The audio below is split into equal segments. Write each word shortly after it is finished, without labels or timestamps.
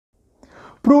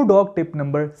Pro doc tip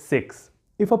number 6.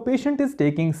 If a patient is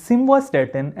taking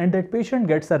simvastatin and that patient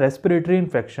gets a respiratory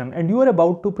infection and you are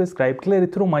about to prescribe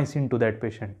clarithromycin to that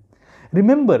patient,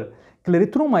 remember,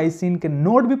 clarithromycin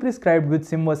cannot be prescribed with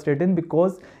simvastatin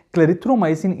because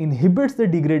clarithromycin inhibits the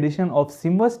degradation of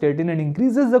simvastatin and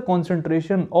increases the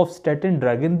concentration of statin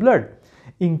drug in blood.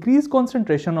 Increased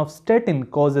concentration of statin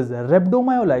causes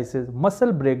rhabdomyolysis,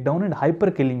 muscle breakdown and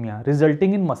hyperkalemia,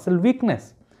 resulting in muscle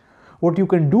weakness. What you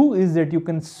can do is that you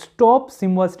can stop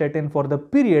simvastatin for the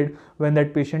period when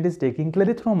that patient is taking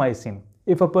clarithromycin.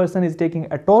 If a person is taking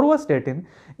atorvastatin,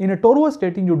 in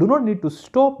atorvastatin you do not need to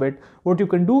stop it. What you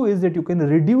can do is that you can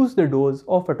reduce the dose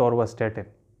of atorvastatin.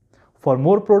 For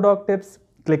more product tips,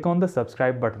 click on the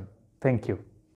subscribe button. Thank you.